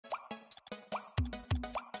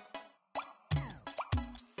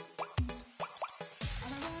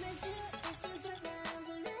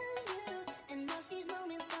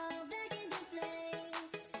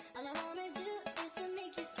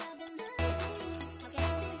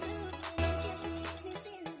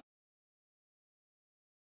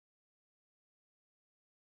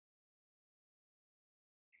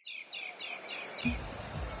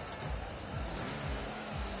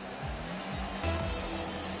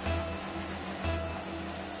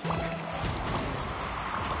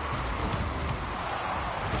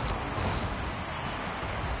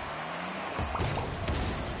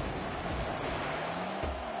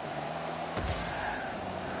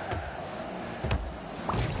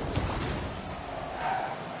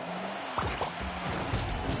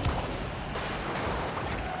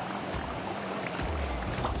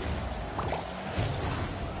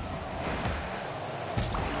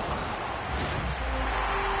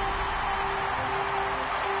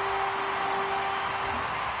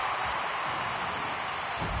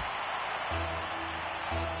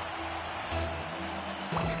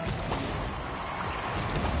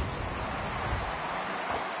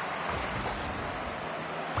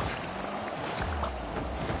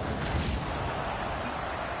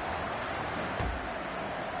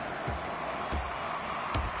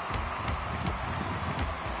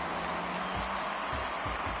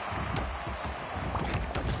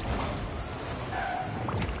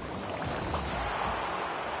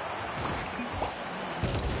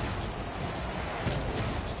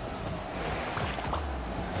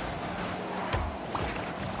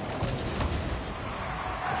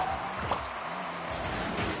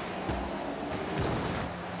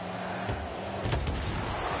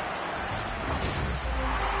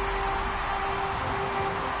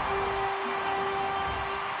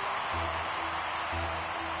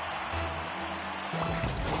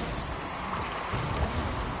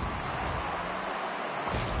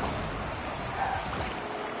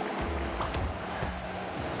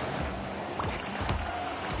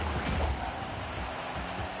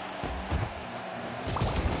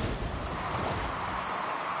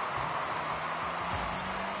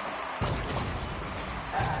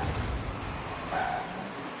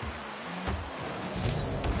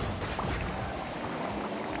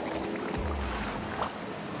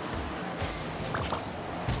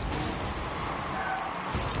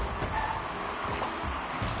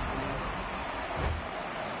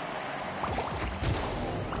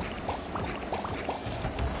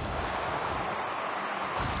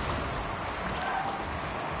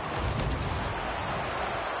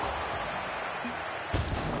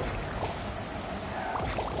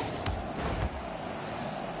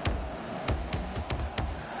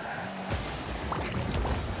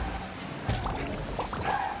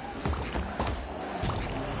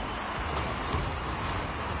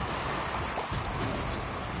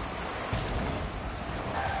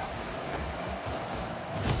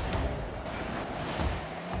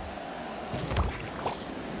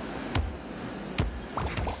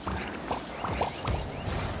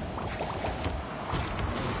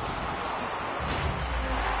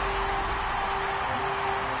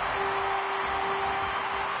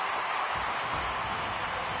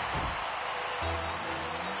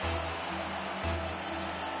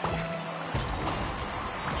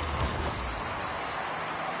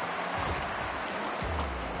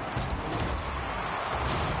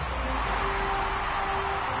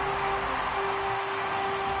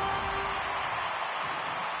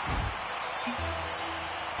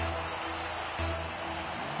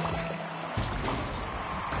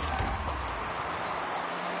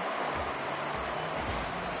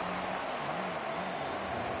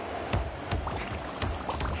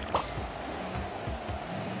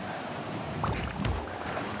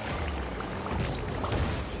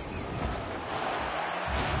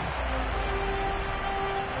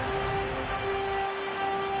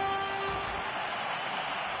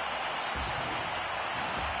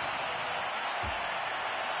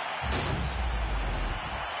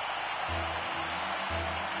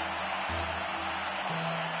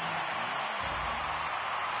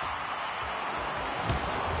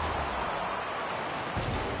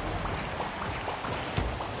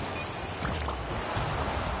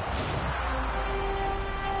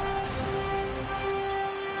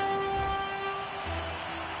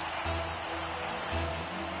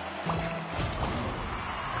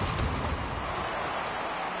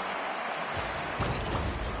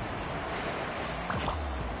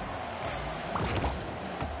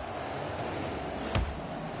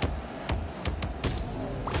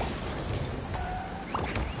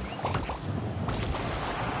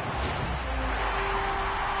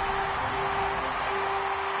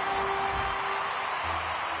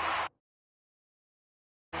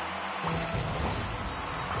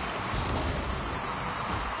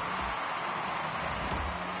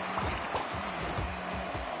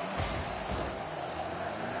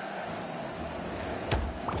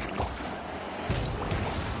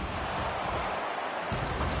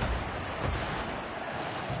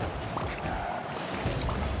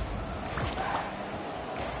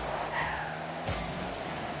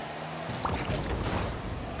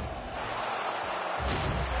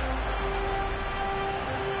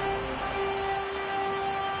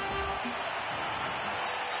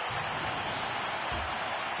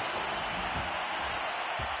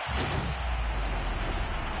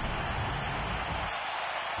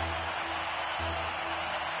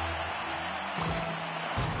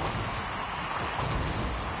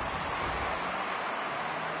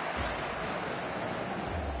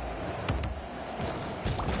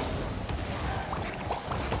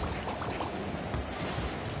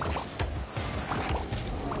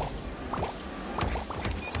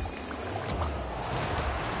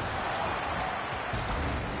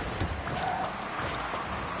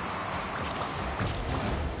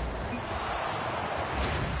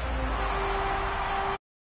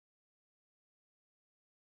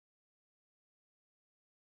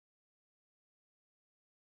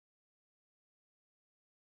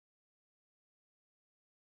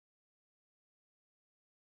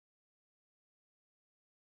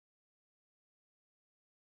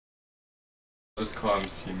Just call him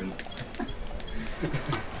Seaman.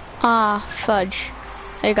 Fudge.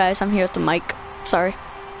 Hey guys, I'm here with the mic. Sorry.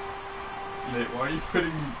 Nate, why are you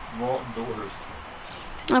putting wrong doors?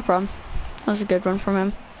 No problem. That was a good one from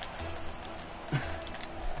him.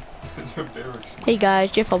 Hey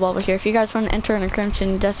guys, GFL Bubble here. If you guys want to enter in a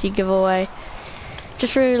Crimson Dusty giveaway,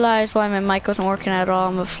 just realized why my mic wasn't working at all.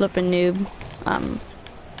 I'm a flipping noob.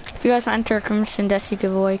 If you guys want to enter a Crimson Dusty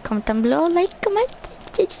giveaway, comment down below, like, comment,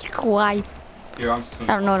 subscribe. I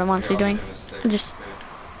don't know what I'm honestly doing. I'm just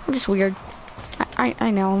weird. I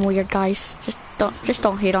know I'm weird, guys. Just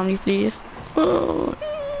don't hate on me, please. All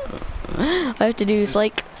I have to do is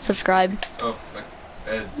like, subscribe.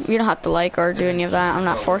 You don't have to like or do any of that. I'm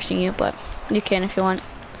not forcing you, but you can if you want.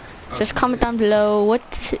 Just comment down below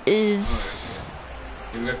what is.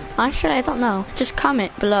 Actually, I don't know. Just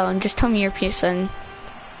comment below and just tell me your piece and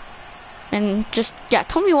just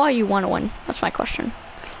tell me why you want to win. That's my question.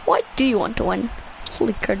 Why do you want to win?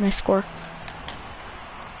 Holy crud, my score.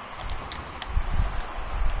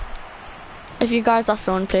 If you guys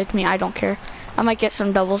also want to play with me, I don't care. I might get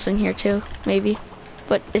some doubles in here too, maybe.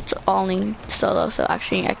 But it's only solo, so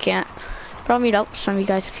actually I can't. But I'll meet up with some of you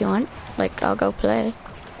guys if you want. Like, I'll go play.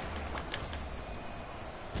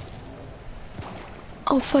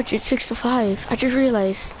 Oh fudge, it's 6 to 5. I just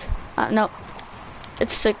realized. No.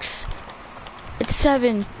 It's 6. It's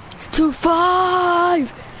 7 to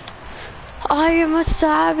 5! I am a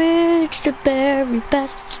savage, the very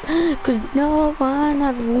best, cause no one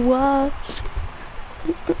ever was.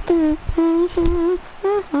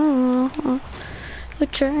 A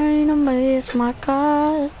train amaze my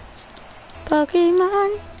God,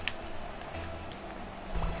 Pokemon.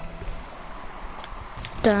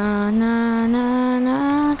 Da na na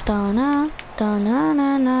na da na da na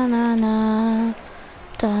na na na na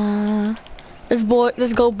da.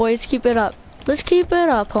 Let's go boys, keep it up. Let's keep it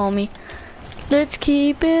up, homie. Let's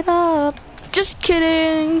keep it up. Just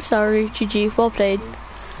kidding. Sorry, GG. Well played.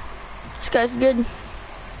 This guy's good.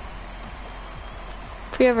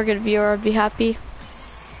 we ever get a viewer, I'd be happy.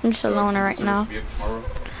 I'm just a loner right now.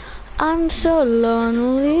 I'm so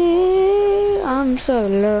lonely. I'm so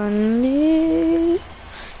lonely.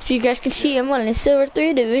 So you guys can see I'm on the Silver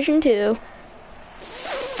 3 Division 2.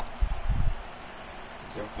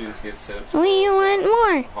 We want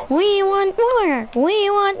more. We want more.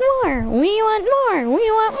 We want more. We want more.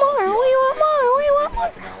 We want more. We want more. We want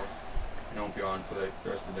more. You won't be on for like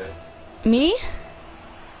the rest of the day. Me?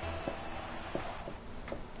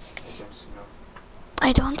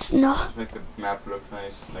 I don't know. Just make the map look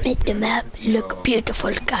nice. Like, make the map look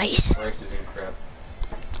beautiful, guys. Rice is in crap.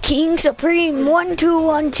 King Supreme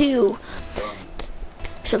 1212.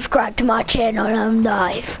 Subscribe to my channel. I'm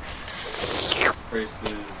live.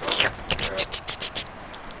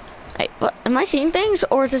 Hey, what? Am I seeing things,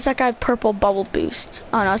 or is this that guy purple bubble boost?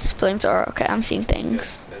 Oh no, it's flamethrower. Okay, I'm seeing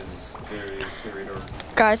things. Yes, very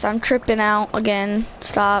guys, I'm tripping out again.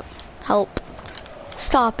 Stop. Help.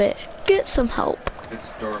 Stop it. Get some help.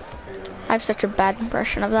 It's Darth Vader, I have such a bad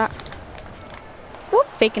impression of that. Whoop,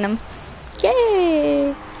 faking him. Yay!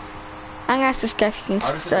 I'm gonna ask this guy if he can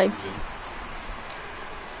subscribe.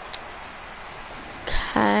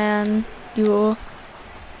 Can you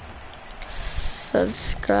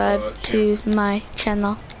subscribe to my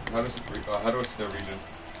channel? How do I say the region?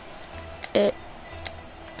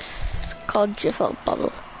 It's called GFL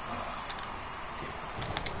Bubble.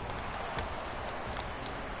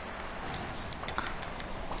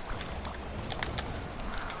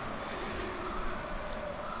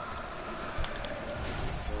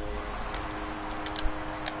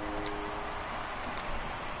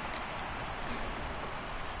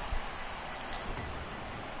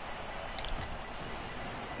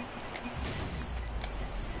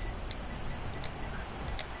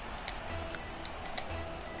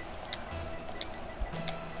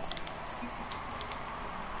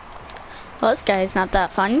 Well, this guy is not that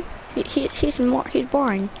fun. He's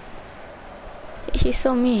boring. He's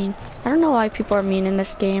so mean. I don't know why people are mean in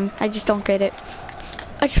this game. I just don't get it.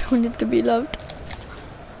 I just want it to be loved.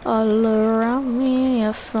 All around me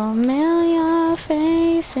are familiar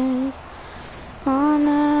faces, worn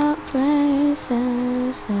out places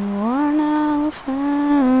and worn out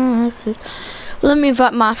faces. Let me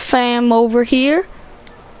invite my fam over here.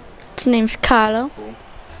 His name's Kylo. Cool.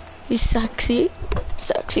 He's sexy.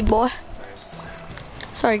 Sexy boy.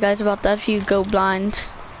 Sorry guys about that if you go blind.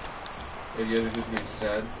 Yeah, you guys are just being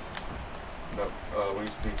sad. About, when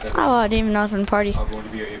you're being sad. Oh, I didn't even know I was in the party. I'm going to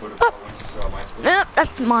be able to call once my school. Nope,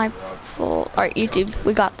 that's my fault. Alright, YouTube,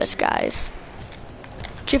 we got this, guys.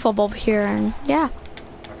 GFL over here, and yeah.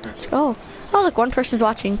 Let's go. Oh, look, one person's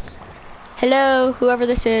watching. Hello, whoever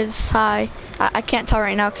this is. Hi. I can't tell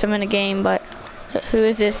right now because I'm in a game, but who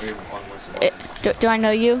is this? Do I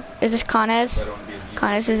know you? Is this Conez?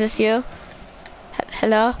 Conez, is this you?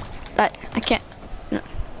 Hello? I can't. No.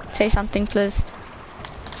 Say something, please.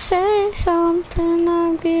 Say something,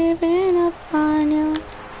 I'm giving up on you.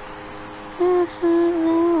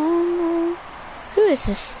 Who is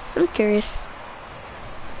this? I'm curious.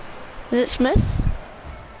 Is it Smith?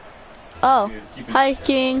 Oh, hi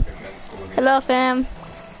King. Hello fam.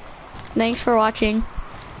 Thanks for watching.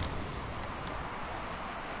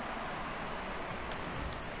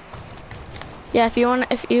 Yeah, if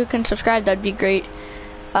you can subscribe, that'd be great.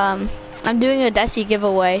 I'm doing a Desi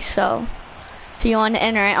giveaway, so if you want to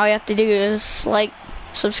enter it, all you have to do is like,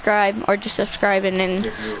 subscribe, or just subscribe, and then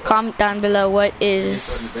comment down below why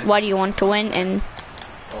do you want to win, and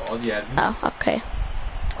oh, okay.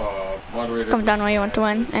 Comment down why you want to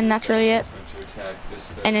win, and that's really it.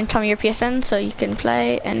 And then tell me your PSN so you can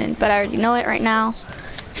play, and then but I already know it right now,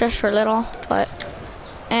 just for a little,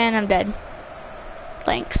 and I'm dead.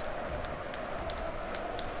 Thanks.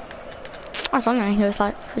 I was wondering who's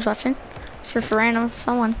watching. It's just a random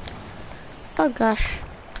someone. Oh gosh.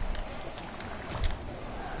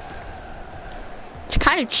 It's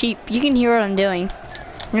kind of cheap. You can hear what I'm doing.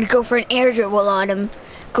 I'm gonna go for an air dribble on him.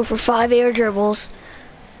 Go for 5 air dribbles.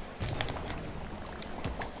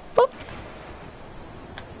 Boop.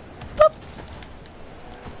 Boop.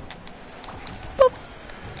 Boop.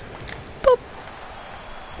 Boop.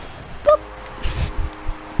 Boop.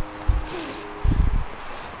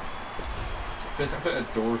 I put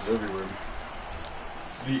doors everywhere.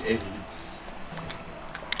 It's 3 aids.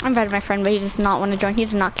 I invited my friend, but he does not want to join. He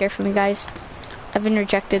does not care for me, guys. I've been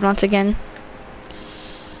rejected once again.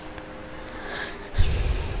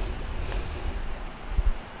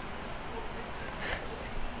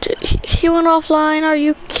 He went offline. Are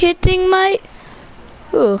you kidding, mate?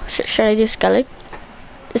 Ooh, should I do Skelly?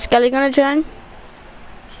 Is Skelly gonna join?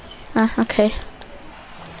 Okay.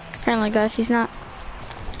 Apparently, guys, he's not.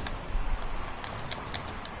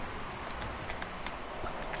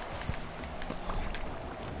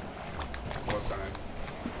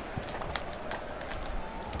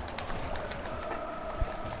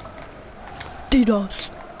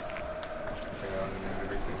 us.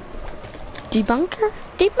 Debunker?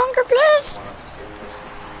 Debunker, please?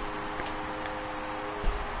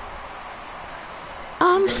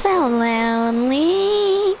 I'm so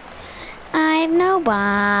lonely. I'm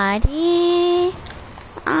nobody.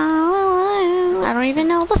 Oh, I don't even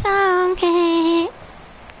know the song.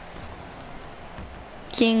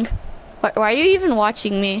 King, why are you even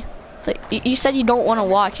watching me? Like, you said you don't want to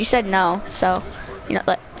watch. You said no, so, you know,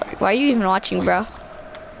 like, why are you even watching, bro?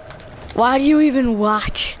 Why do you even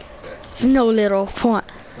watch? There's no little point.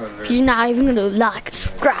 You're not even gonna like,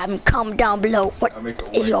 subscribe, and comment down below what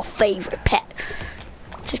is your favorite pet.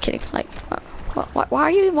 Just kidding. Like, why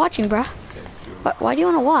are you watching, bro? Why do you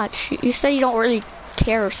want to watch? You say you don't really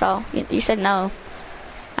care, so you said no.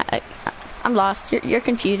 I'm lost. You're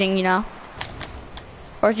confusing, you know.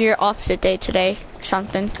 Or is it your opposite day today or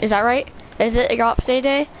something? Is that right? Is it your opposite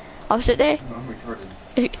day? Opposite day? No, I'm retarded.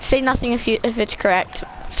 Say nothing if it's correct.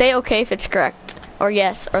 Say okay if it's correct. Or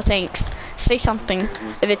yes, or thanks. Say something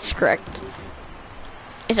if it's correct.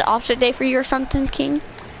 Is it opposite day for you or something, King?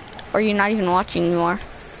 Or are you not even watching anymore?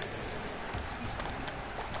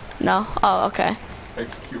 No? Oh, okay.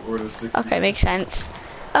 Execute order 60. Okay, makes sense.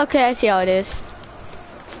 Okay, I see how it is.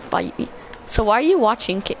 So why are you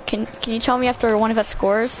watching? Can you tell me after one of us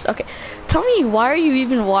scores? Okay, tell me, why are you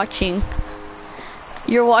even watching?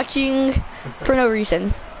 You're watching for no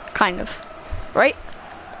reason, kind of, right?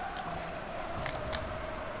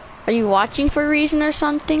 Are you watching for a reason or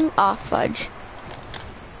something? Aw, fudge.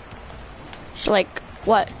 So like,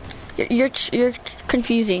 what? You're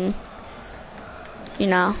confusing. You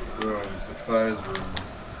know. Supplies room.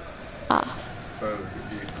 Ah. Fudge.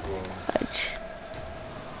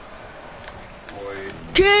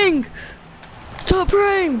 King!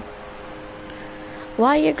 Supreme!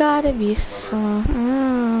 Why you gotta be so...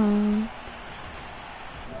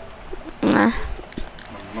 Nah.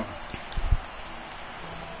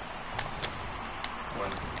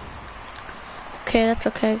 Okay, that's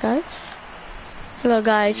okay, guys. Hello,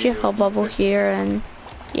 guys. GFL Bubble here, and...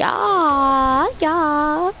 Yeah.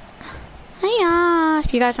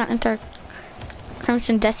 If you guys want to enter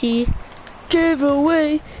Crimson Desi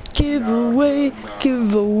giveaway.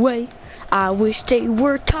 I wish they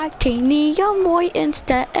were titanium white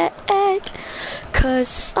instead,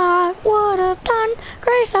 cause I would have done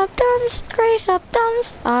grace up dumbs.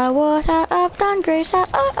 I would have done grace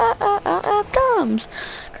up dumbs.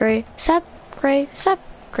 Grace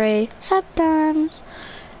up dumbs.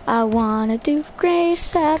 I wanna do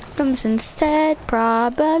grace septums instead,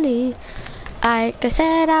 probably. Like I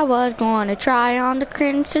said, I was gonna try on the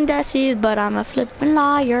Crimson Decies, but I'm a flippin'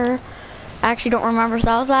 liar. I actually don't remember if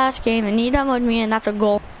that was last game, and he done with me, and that's a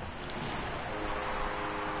goal.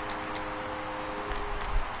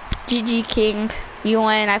 GG King, you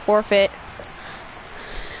win, I forfeit.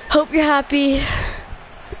 Hope you're happy.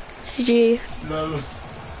 GG. No.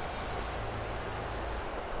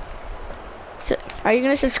 So, are you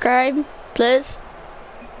gonna subscribe, please?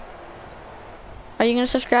 Are you gonna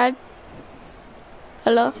subscribe?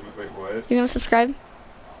 Hello? Wait, what? You gonna subscribe?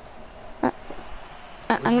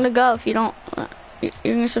 I'm gonna go if you don't.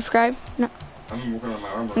 You're gonna subscribe? No. I'm working on my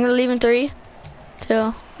armor. I'm gonna leave in 3,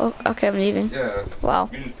 2. Oh, okay, I'm leaving. Yeah. Wow.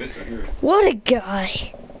 Fits right here. What a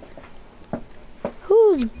guy.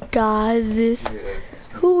 Whose guy is this? Yes.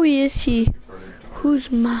 Who is he? Whose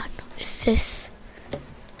man is this?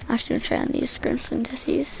 I'm actually gonna try on these Crimson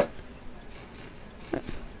Desies. I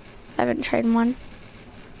haven't tried one.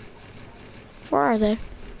 Where are they?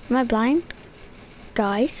 Am I blind?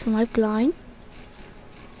 Guys, am I blind?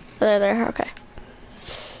 Oh, they're there, okay.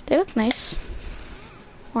 They look nice.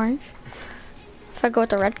 Orange. If I go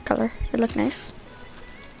with the red color, they look nice.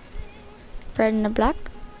 Red and the black.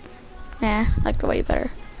 Nah, I like the white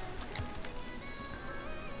better.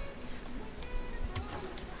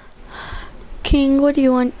 King, what do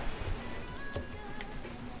you want?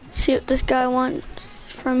 See what this guy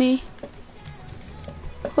wants from me.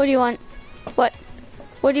 What do you want? What?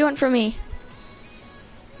 What do you want from me?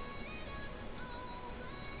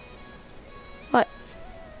 What?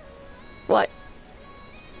 What?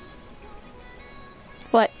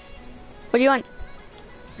 What? What do you want?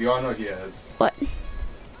 We all know he has. What?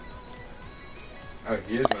 Oh,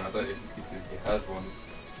 he is one. I thought he said he has one.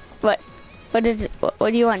 What? What is it?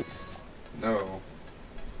 What do you want? No.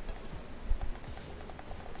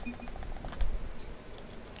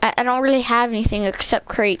 I don't really have anything except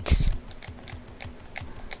crates.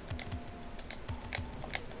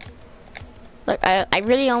 Look, I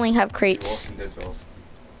really only have crates.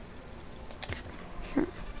 Like,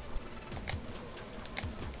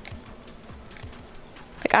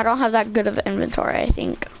 I don't have that good of inventory, I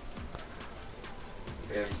think.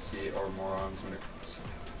 AMC are morons when it comes to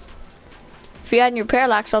If you had in your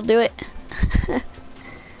parallax, I'll do it.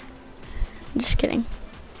 Just kidding.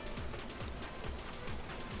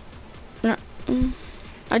 No,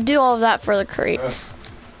 I do all of that for the crates.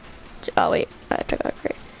 Oh wait, I took out a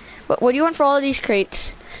crate. What do you want for all of these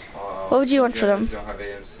crates? What would you want for them? Don't have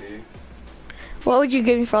AMC. What would you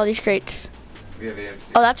give me for all these crates? We have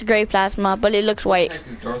AMC. Oh, that's a gray plasma, but it looks white. Heck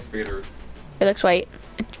is Darth Vader. It looks white.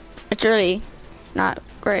 It's really not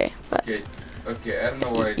gray, but. Okay, I don't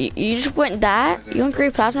know why. You just went that? You want gray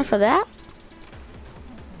plasma for that?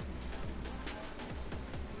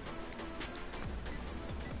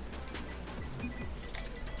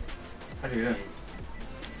 How do you do?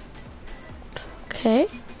 Okay.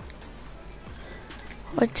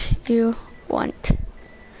 What do you want?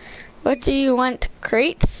 What do you want?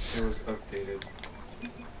 Crates? It was updated.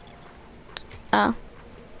 Oh.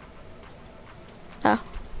 Oh.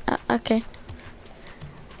 Okay.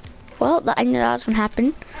 Well, I knew that was gonna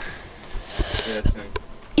happen. Yeah, it's him.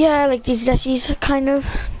 Yeah, like these Zessies, kind of.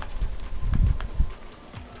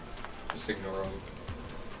 Just ignore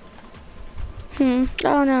I him.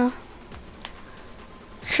 don't know.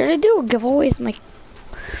 Should I do giveaways?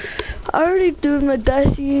 I already do my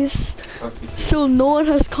Desies. Still no one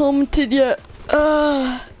has commented yet.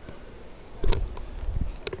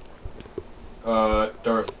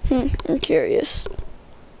 Darth. I'm curious.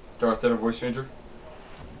 Darth, that a voice changer?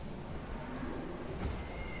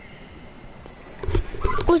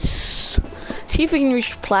 Let's see if we can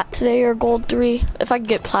reach plat today or gold 3. If I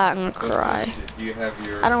get plat, I'm gonna cry. Do you have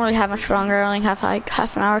your... I don't really have much longer. I only have like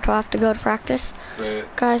half an hour till I have to go to practice.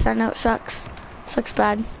 But Guys, I know it sucks. Sucks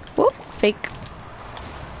bad. Whoop, fake.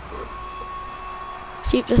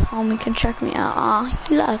 See if this homie can check me out. Aw,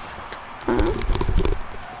 he left.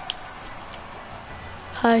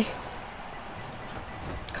 Hi.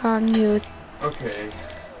 Can you okay.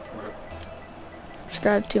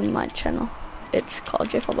 subscribe to my channel? It's called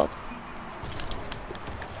GFL Bubble.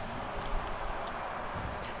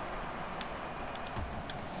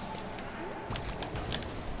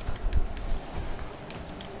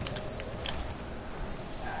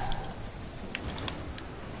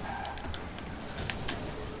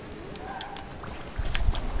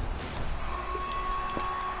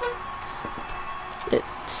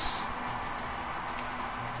 It's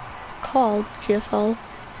called GFL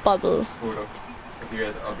Bubble. Hold up. If you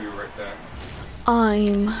guys, I'll be right back.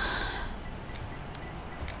 I'm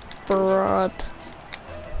broadcasting.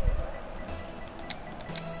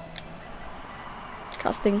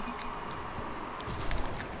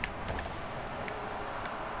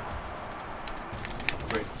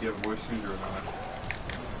 Wait, do you have voice changer or not?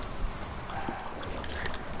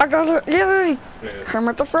 I got it, yay! Yeah.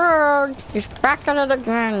 Kermit the Frog! He's back at it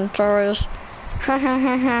again, Taurus. Ha ha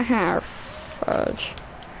ha ha ha. Fudge.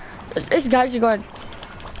 This guy's going.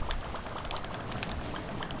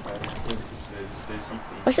 Say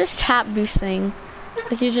something. What's this tap boost thing?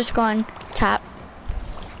 Like he's just going tap,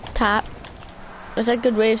 tap. Is that a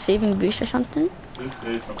good way of saving boost or something? Just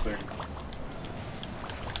say something.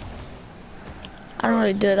 I don't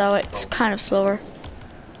really do it that way. It's kind of slower.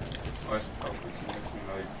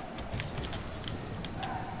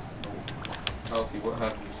 Alfie, what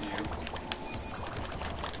happened to you?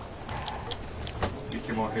 You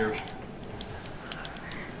came out here.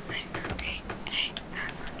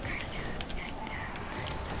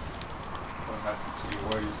 What happened to you?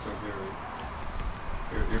 Why are you so hairy?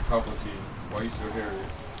 You're Palpatine. Why are you so hairy?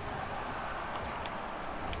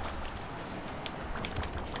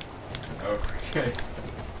 Okay.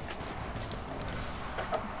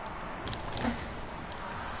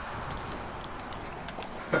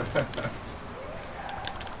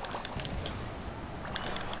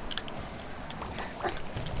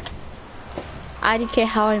 IDK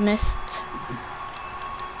how I missed.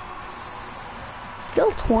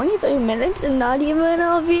 Still 23 minutes and not even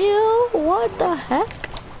a view? What the heck?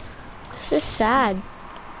 This is sad.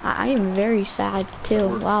 I am very sad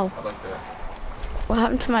too. Wow. I like that. What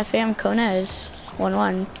happened to my fam Kona is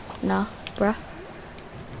 1-1. Nah, bruh.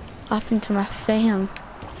 What happened to my fam?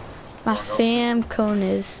 My fam Kona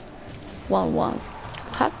is 1-1.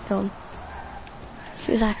 What happened to him?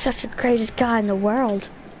 He was like such the greatest guy in the world.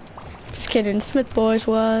 Just kidding, Smith Boys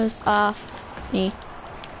was off me.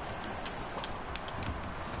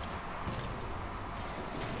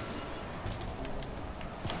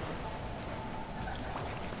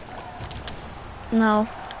 No.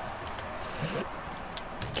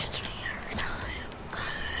 Catch me every time.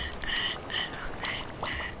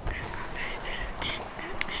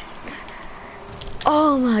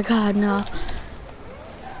 Oh my god, no.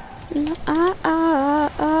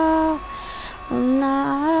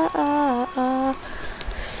 No.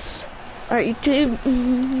 Alright, YouTube.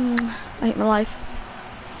 I hate my life.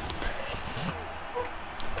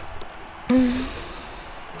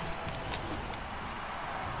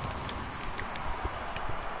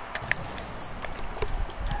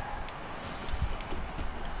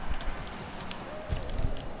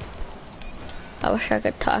 I wish I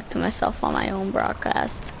could talk to myself on my own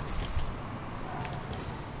broadcast.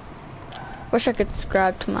 Wish I could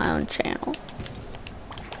subscribe to my own channel.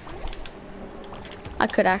 I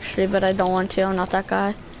could actually, but I don't want to. I'm not that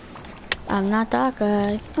guy. I'm not that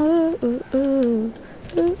guy. Ooh, ooh, ooh.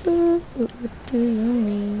 Ooh, ooh, ooh, what do you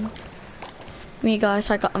mean? Me guys,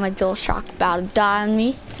 I got my DualShock about to die on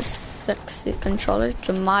me. It's a sexy controller. It's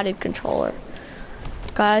a modded controller.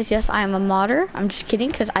 Guys, yes, I am a modder. I'm just kidding,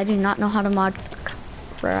 because I do not know how to mod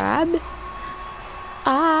crab.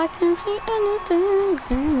 I can see anything.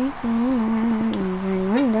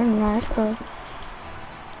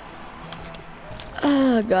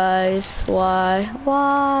 Guys, why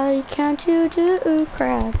can't you do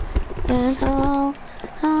crab? And how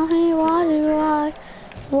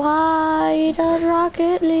why does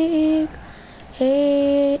Rocket League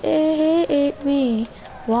hate me?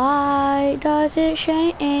 Why does it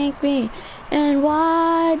shank me? And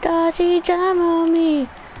why does he demo me?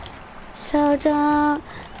 So don't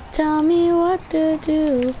tell me what to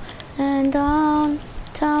do, and don't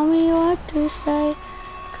tell me what to say,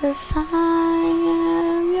 'cause I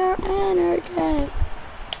am your energy.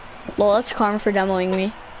 Lol, that's karma for demoing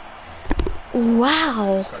me.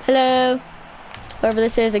 Wow. Hello. Whoever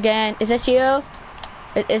this is again. Is this you?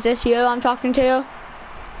 Is this you I'm talking to?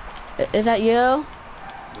 Is that you?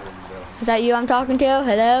 Is that you I'm talking to?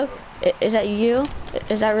 Hello? Is that you?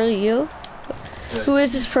 Is that really you? Who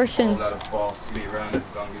is this person?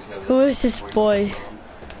 Who is this boy?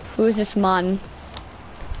 Who is this man?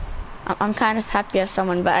 I'm kind of happy as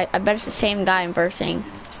someone, but I bet it's the same guy I'm versing.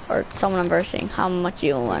 Or someone I'm versing. How much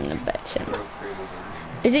you want to bet him?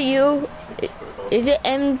 Is it you? Is it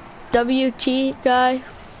MWT guy?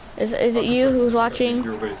 Is it you who's watching?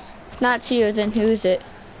 Not you, then who is it?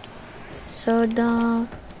 So don't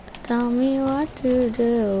tell me what to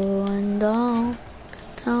do, and don't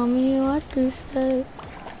tell me what to say.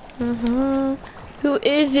 Who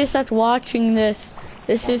is this that's watching this?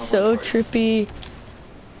 This is so trippy.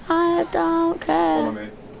 I don't care.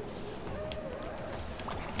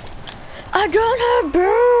 I don't have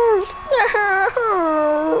birds.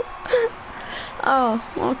 Oh,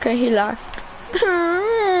 okay, he laughed.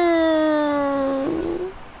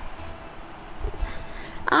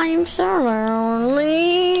 I'm so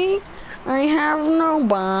lonely. I have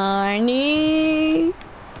nobody.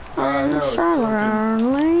 I'm so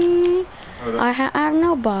lonely. I have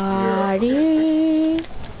nobody.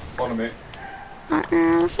 Follow me. I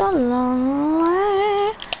am so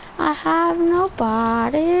lonely. I have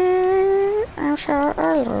nobody. I'm so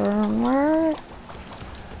lonely.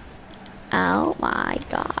 Oh my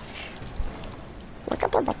gosh. Look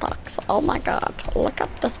at the buttocks. Oh my god. Look at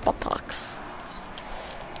this buttocks.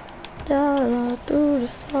 Do the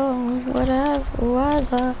song, whatever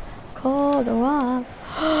weather, cold or warm.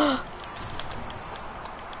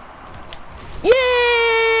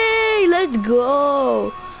 Yay! Let's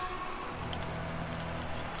go!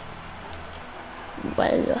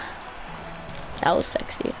 Well, that was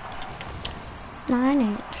sexy. My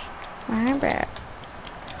name's my bad.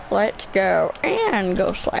 Let's go and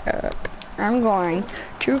go slap. I'm going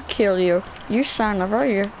to kill you, you son of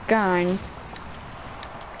a gun.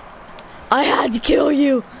 I had to kill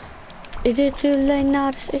you! Is it too late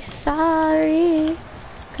now to say sorry?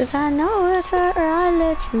 'Cause I know it's where I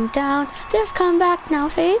let you down. Just come back now,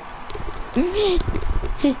 see? Who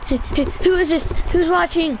is this? Who's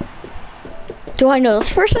watching? Do I know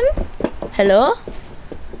this person? Hello?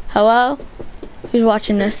 Hello? Who's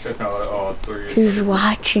watching this? Who's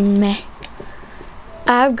watching me?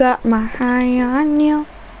 I've got my eye on you.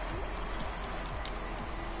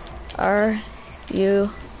 Are you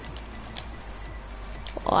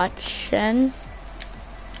watching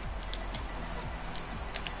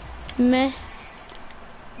me?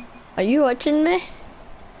 Are you watching me?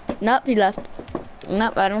 Nope, he left.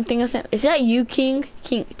 Nope, I don't think it's him. Is that you, King?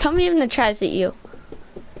 King, tell me in the chat, is it you?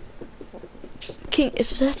 King, if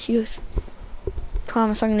that's you,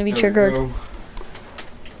 promise I'm gonna be triggered.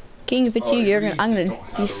 King, if it's you, I'm gonna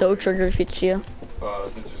be so triggered if it's you.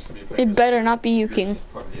 It better not be you, King.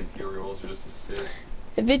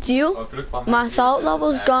 If it's you, my salt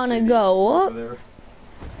level's gonna go up.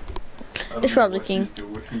 It's probably King.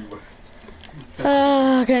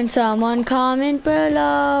 Can someone comment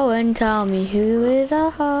below and tell me who is a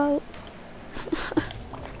hoe?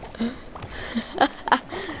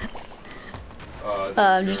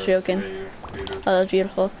 I'm just joking. Oh, that's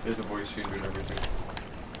beautiful. There's a voice changer and everything.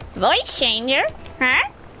 Voice changer? Huh?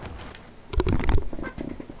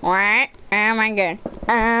 What? Oh my god.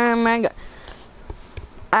 Oh my god.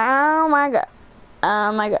 Oh my god.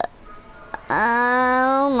 Oh my god.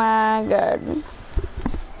 Oh my god.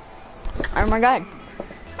 Oh my god.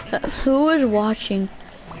 Who is watching?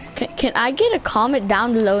 Can I get a comment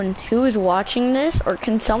down below and who is watching this? Or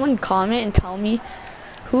can someone comment and tell me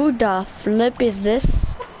who the flip is this?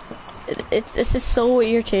 It's just so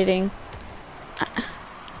irritating.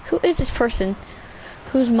 Who is this person?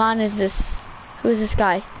 Whose man is this? Who is this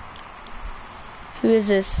guy? Who is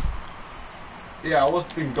this? Yeah, I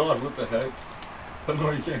wasn't thinking God, what the heck? Oh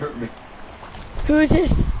no, you can't hurt me. Who is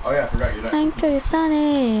this? Oh yeah, I forgot you're not. Thank you,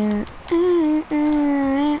 Sunny.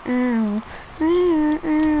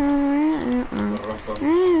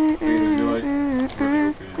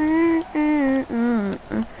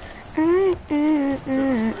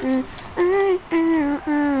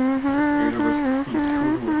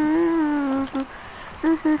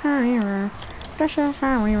 This is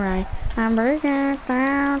how we ride. I'm breaking it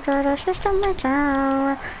down to the system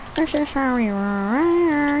metal. This is how we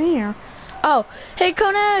ride. Oh, hey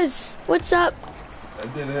Konez! What's up? I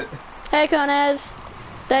did it. Hey Konez.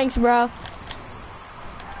 Thanks, bro.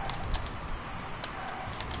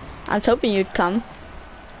 I was hoping you'd come.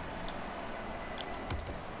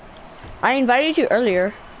 I invited you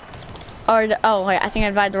earlier. Oh wait, I think I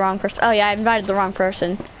invited the wrong person. Oh yeah, I invited the wrong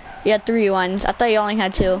person. You had 3 ones. I thought you only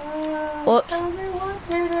had 2. Whoops.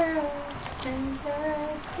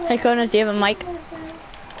 Hey Konez, do you have a mic?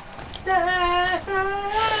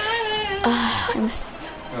 I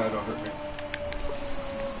missed. Don't hurt me.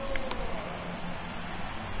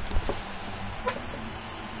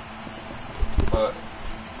 But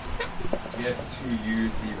you have to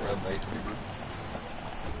use the red lightsaber.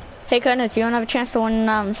 Hey Konez, you don't have a chance to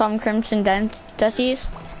win some Crimson Desies?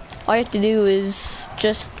 All you have to do is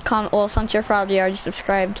just comment. Well, since you're probably already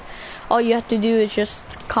subscribed, all you have to do is just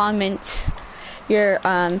comment your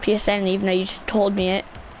PSN, even though you just told me it.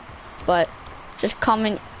 But just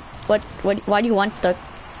comment why do you want the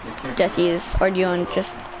Desies, or do you want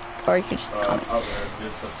just, or you can just comment. Out there,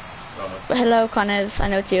 just But hello, Konez. I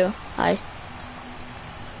know it's you. Hi.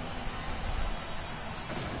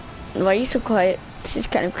 Why are you so quiet? This is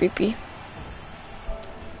kind of creepy.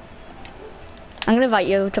 I'm gonna invite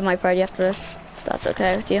you to my party after this, if that's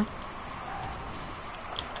okay with you.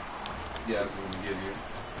 Yeah, I was gonna give you.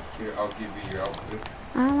 Here, I'll give you your outfit.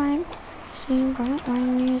 I like seeing bright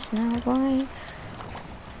lines now, boy.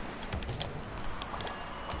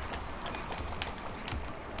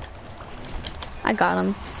 I got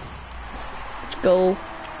him. Let's go.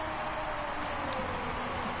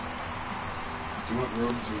 Do you want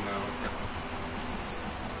robes or no?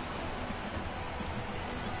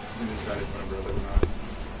 You can decide if my brother or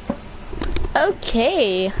not.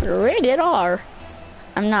 Okay, rated R.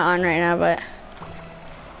 I'm not on right now, but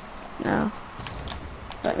no.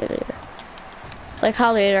 But later. Like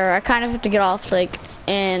how later? I kind of have to get off like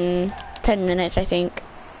in 10 minutes, I think.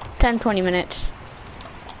 10-20 minutes.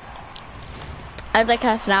 I'd like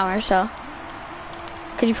half an hour, so.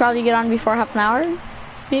 Could you probably get on before half an hour?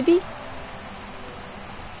 Maybe?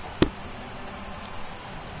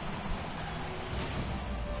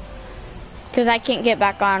 Because I can't get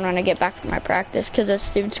back on when I get back from my practice because of the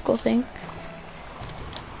stupid school thing.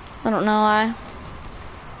 I don't know why.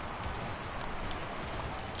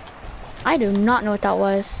 I do not know what that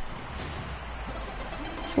was.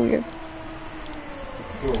 It's weird.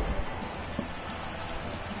 Cool.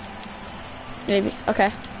 Maybe.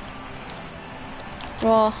 Okay.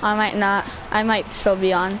 Well, I might not. I might still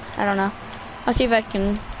be on. I don't know. I'll see if I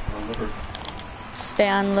can stay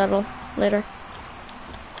on a little later.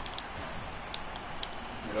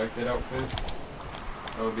 You like that outfit?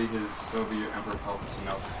 That'll be your Emperor Palpatine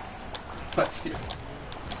outfit. Let's see.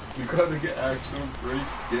 You gotta get actual gray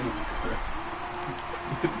skin.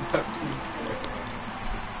 With that blue hair.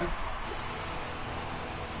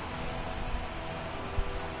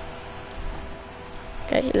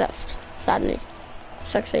 Okay, he left. Sadly.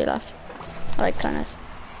 Sucks that he left. I like Konez.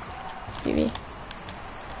 BB.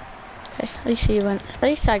 Okay, at least he went. At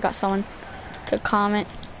least I got someone to comment.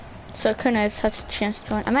 So Konez has a chance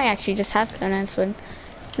to win. I might actually just have Konez win.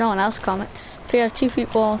 No one else comments. If we have 2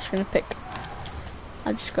 people, I'm just gonna pick.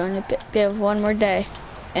 I'm just going to give one more day.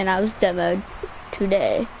 And I was demoed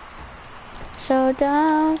today. So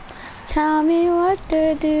don't tell me what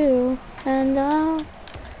to do. And don't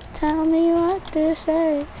tell me what to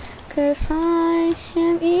say. 'Cause I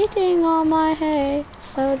am eating all my hay.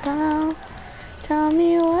 So don't tell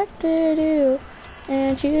me what to do.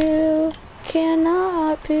 And you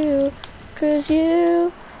cannot do, 'cause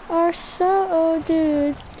you are so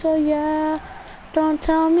dude. So yeah, don't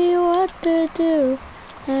tell me what to do,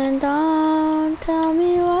 and don't tell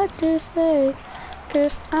me what to say,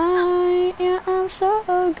 'cause I am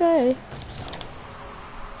so gay.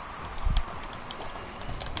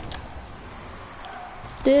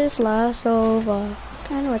 This life's over,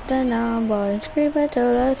 kind with the number, and scream it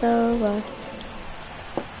till it's over.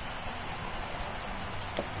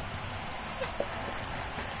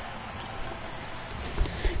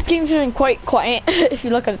 This game's been quite quiet if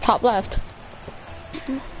you look at the top left.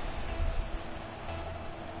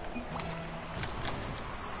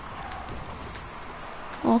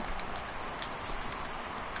 Oh.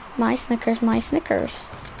 My Snickers, my Snickers.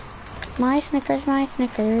 My Snickers, my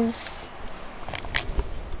Snickers.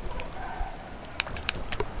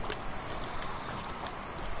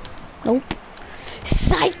 Nope.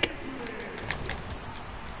 Psych!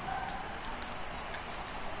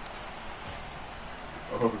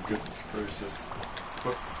 Oh goodness gracious.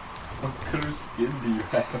 What color skin do you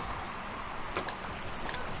have?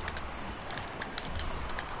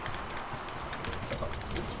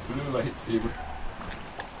 It's blue lightsaber.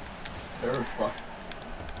 It's terrifying.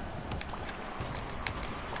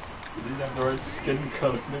 You didn't have the right skin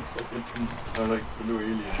color. It looks like it's like blue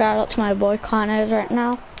alien. Shout out to my boy Connors right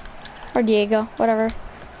now. Or Diego, whatever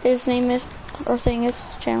his name is, or thing is,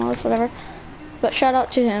 channel is, whatever. But shout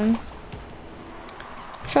out to him.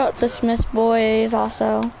 Shout out to Smith Boys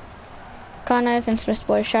also. Connors and Smith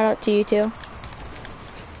Boys, shout out to you too.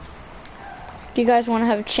 Do you guys want to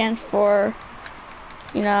have a chance for,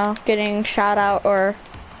 you know, getting shout out or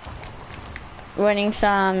winning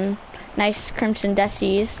some nice Crimson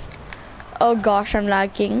Desies? Oh gosh, I'm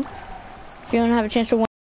lagging. If you want to have a chance to win,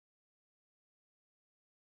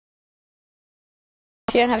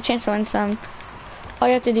 if you don't have a chance to win some, all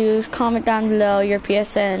you have to do is comment down below your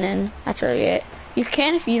PSN, and that's really it. You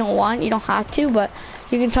can if you don't want, you don't have to, but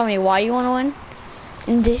you can tell me why you want to win.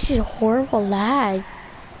 And this is horrible lag.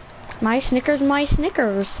 My Snickers, my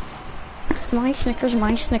Snickers. My Snickers,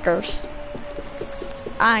 my Snickers.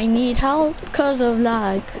 I need help because of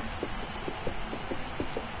lag.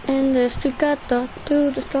 And this together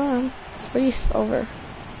to the storm. Freeze over.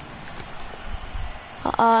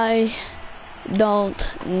 I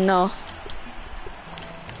don't know.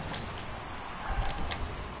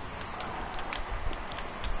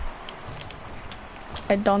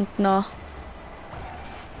 I don't know.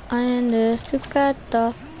 And this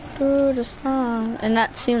together to the storm. And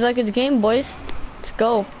that seems like it's game, boys. Let's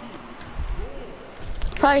go.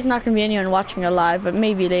 Probably not gonna be anyone watching it live, but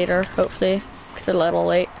maybe later, hopefully. It's a little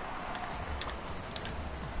late.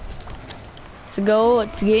 Let's go.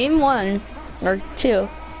 It's game 1 or 2.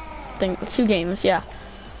 I think 2 games, yeah.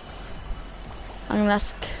 I'm gonna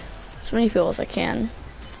ask as many people as I can.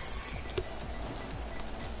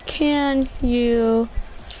 Can you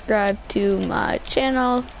subscribe to my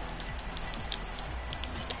channel?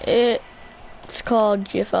 It's called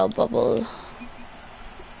GFL Bubble.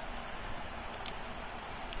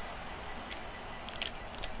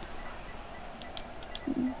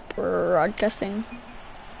 Broadcasting.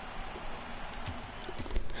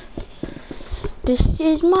 This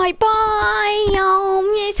is my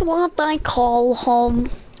biome, it's what I call home.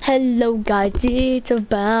 Hello guys, it's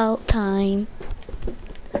about time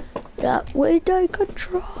that we take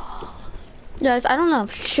control. Guys, I don't know,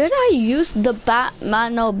 should I use the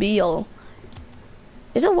Batmobile?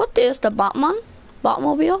 Is it what is the Batman?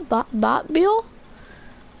 Batmobile? Batmobile?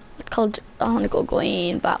 It's called, I wanna go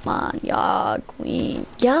green, Batman, yeah, green.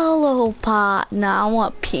 Yellow pot, nah, I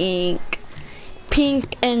want pink.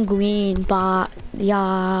 Pink and green bot,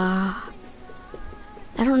 yeah.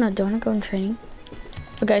 I don't know, do I wanna go in training?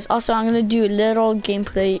 But guys, also I'm gonna do a little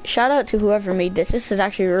gameplay. Shout out to whoever made this. This is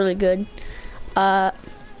actually really good.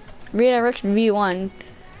 Redirect V1.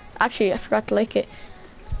 Actually, I forgot to like it.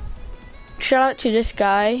 Shout out to this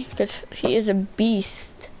guy, because he is a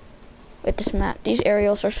beast with this map. These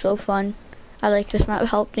aerials are so fun. I like this map, it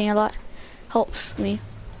helped me a lot. Helps me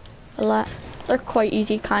a lot. They're quite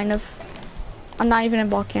easy, kind of. I'm not even in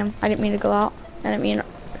ball cam. I didn't mean to go out. I didn't mean.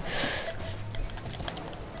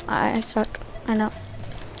 I suck. I know.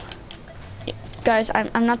 Guys,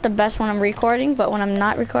 I'm not the best when I'm recording, but when I'm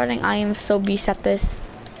not recording, I am so beast at this.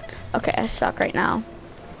 Okay, I suck right now.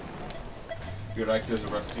 You like those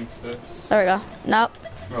resting steps? There we go. Nope.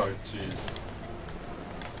 Oh, jeez.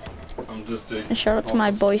 I'm just taking. And shout out to my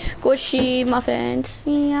boy Squishy Muffins.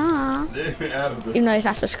 Yeah. Leave me out of this. Even though he's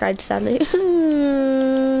not subscribed, sadly.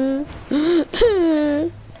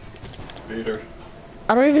 Later.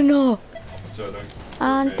 I don't even know. So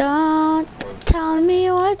I don't tell me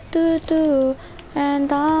what to do, and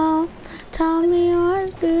don't tell me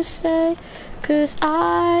what to say, 'cause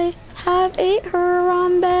I have ate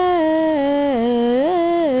Harambe.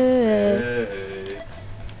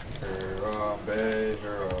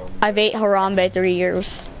 I've ate Harambe 3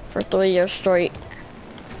 years, for 3 years straight.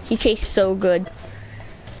 He tastes so good.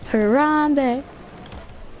 Harambe.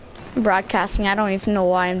 Broadcasting, I don't even know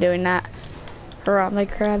why I'm doing that. Harambe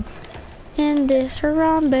crab. In this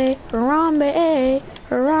Harambe, Harambe,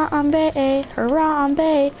 Harambe,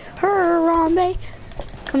 Harambe, Harambe.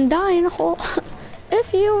 Come die in a hole.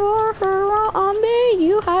 If you are Harambe,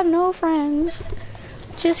 you have no friends.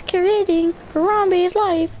 Just kidding. Harambe is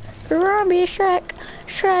life. Harambe is Shrek.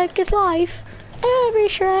 Shrek is life. Every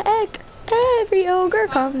Shrek, every ogre,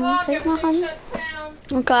 come and take my hand.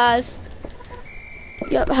 Oh, guys.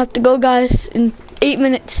 Yep, I have to go, guys, in 8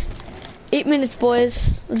 minutes. 8 minutes,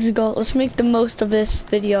 boys. Let's go. Let's make the most of this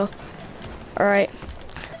video. Alright.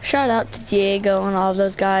 Shout out to Diego and all of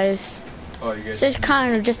those guys. Oh, you guys. This is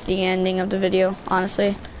kind of just the ending of the video,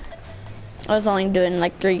 honestly. I was only doing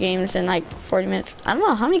like 3 games in like 40 minutes. I don't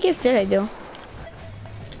know, how many games did I do?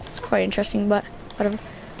 It's quite interesting, but whatever.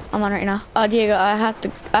 I'm on right now. Oh, Diego, I have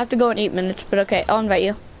to go in 8 minutes, but okay, I'll invite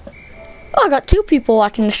you. Oh, I got 2 people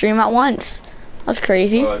watching the stream at once. That's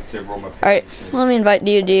crazy. Alright, let me invite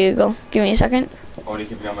you, Diego. Give me a second. Oh, you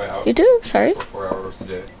keep me on my house. You too? Sorry. For 4 hours a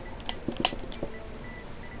day.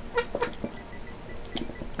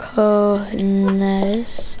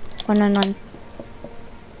 Goodness. 199.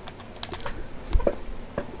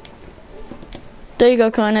 There you go,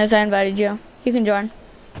 Kones. I invited you. You can join.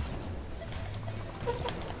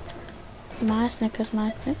 My Snickers,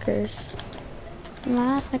 my Snickers.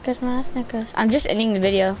 My Snickers, my Snickers. I'm just ending the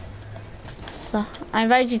video. So, I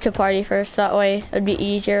invited you to party first, that way it'd be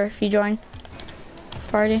easier if you join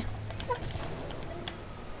party.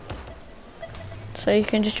 So you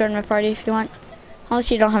can just join my party if you want. Unless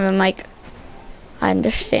you don't have a mic. I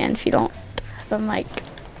understand if you don't have a mic.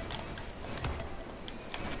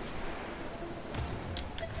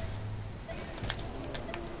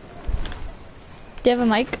 Do you have a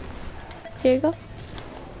mic, Diego?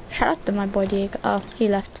 Shout out to my boy Diego. Oh, he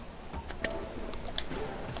left.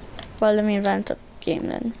 Well, let me invent a game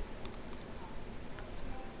then.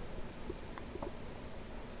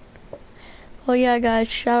 Oh yeah, guys,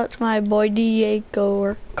 shout out to my boy Diego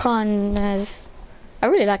or Cones. I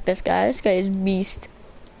really like this guy. This guy is beast.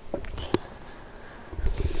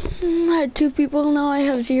 I had 2 people, now I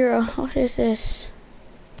have 0. What is this?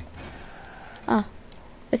 Oh,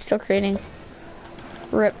 it's still creating.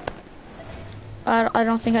 RIP. I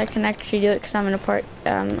don't think I can actually do it because I'm in a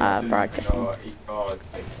broadcasting. It's like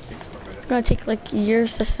 6 more minutes. It's gonna take like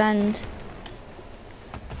years to send.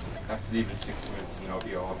 I have to leave in 6 minutes and I'll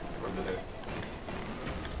be off for the day.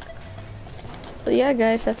 But yeah,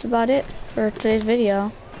 guys, that's about it for today's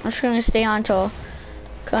video. I'm just gonna stay on till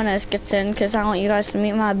Kones gets in because I want you guys to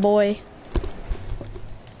meet my boy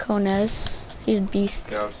Kones. He's a beast.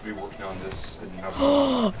 Yeah, I was to be working on this.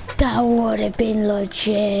 That would have been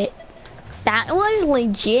legit. That was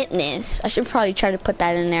legitness. I should probably try to put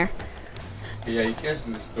that in there. Yeah, you guys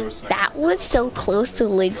can just throw some. That was so close to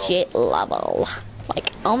legit level.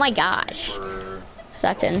 Like, oh my gosh.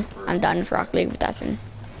 That's in. I'm done for Rocket League, but that's in.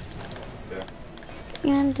 Yeah.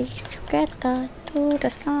 And these together to the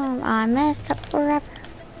storm. I messed up forever.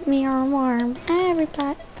 Me or warm.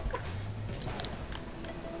 Everybody.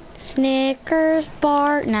 Snickers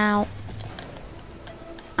bar now.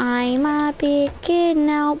 I'm a big kid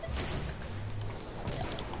now.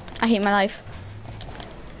 I hate my life.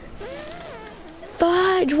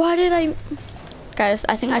 Fudge, why did I... Guys,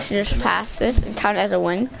 I think I should just pass this and count it as a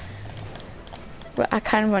win. But I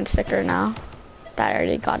kind of want sticker now. That I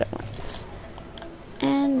already got it once.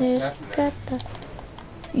 And this got the...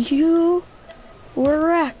 You were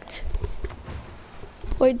wrecked.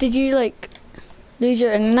 Wait, did you like lose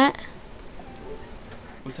your internet?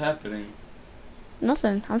 What's happening?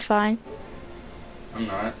 Nothing, I'm fine. I'm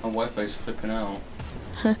not. My Wi-Fi's flipping out.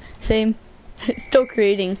 Same. It's still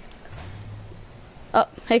creating. Oh,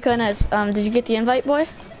 hey Kones, did you get the invite, boy?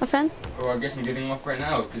 My friend? Oh, I guess I'm getting off right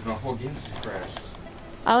now because my whole game just crashed.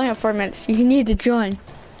 I only have 4 minutes. You need to join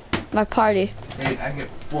my party. Hey, I get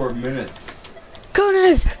 4 minutes.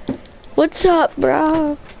 Kones! What's up,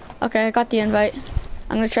 bro? Okay, I got the invite.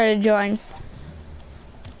 I'm gonna try to join.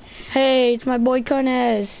 Hey, it's my boy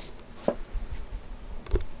Kones.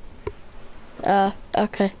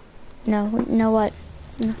 Okay. No, what?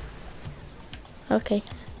 No. Okay.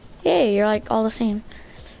 Hey, you're like all the same.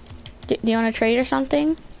 Do you want to trade or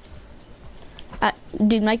something?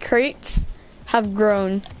 Dude, my crates have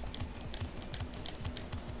grown.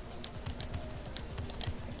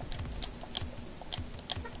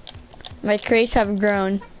 My crates have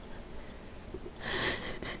grown.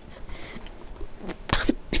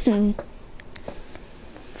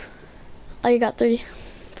 Oh, you got 3,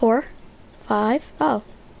 4, 5. Oh.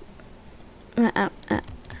 No.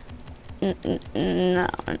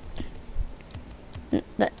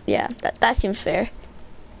 That seems fair.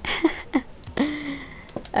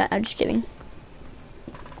 I'm just kidding.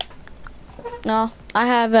 No, I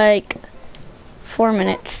have like 4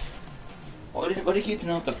 minutes. Why do you keep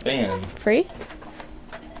turning off the fan? Free?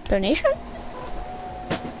 Donation?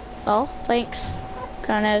 Oh, thanks.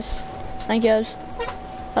 Gunners. Thank yous.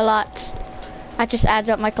 A lot. That just adds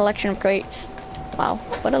up my collection of crates. Wow,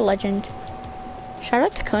 what a legend. Shout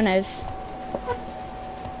out to Konez.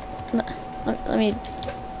 Let me...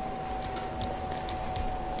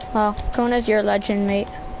 Wow, Konez, you're a legend, mate.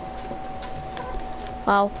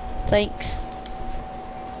 Wow, thanks.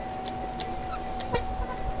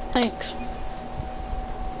 Thanks.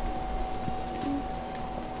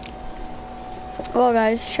 Well,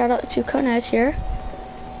 guys, shout out to Konez here.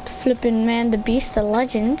 Flippin' man, the beast, the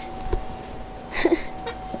legend.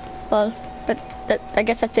 Well, I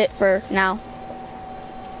guess that's it for now.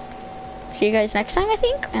 See you guys next time, I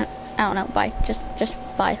think. And I don't know. Bye. Just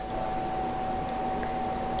bye.